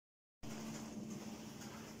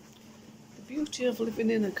beauty of living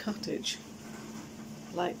in a cottage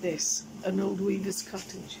like this, an old weaver's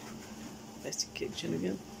cottage. Better kitchen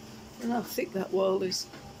again. And how thick that wall is.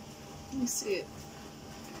 Can you see it?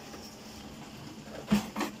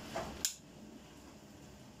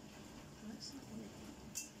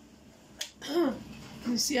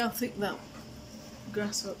 Can you see how thick that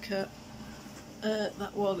grasswork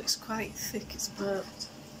that wall is? Quite thick. It's about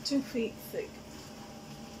 2 feet thick.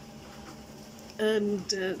 And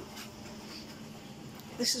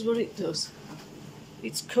this is what it does.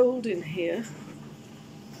 It's cold in here.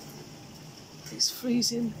 It's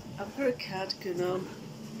freezing. I've got a cardigan on.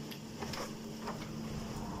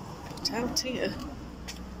 But out here,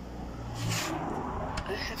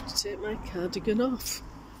 I have to take my cardigan off.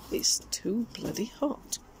 It's too bloody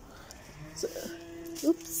hot. So,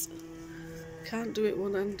 oops. Can't do it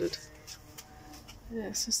one-handed.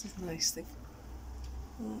 Yes, this is a nice thing.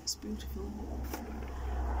 Oh, it's beautiful.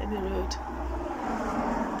 Any road.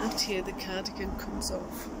 Out here the cardigan comes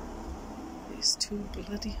off. It's too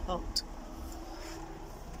bloody hot.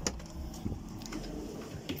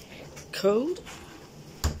 Cold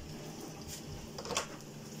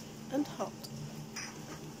and hot.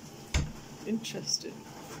 Interesting.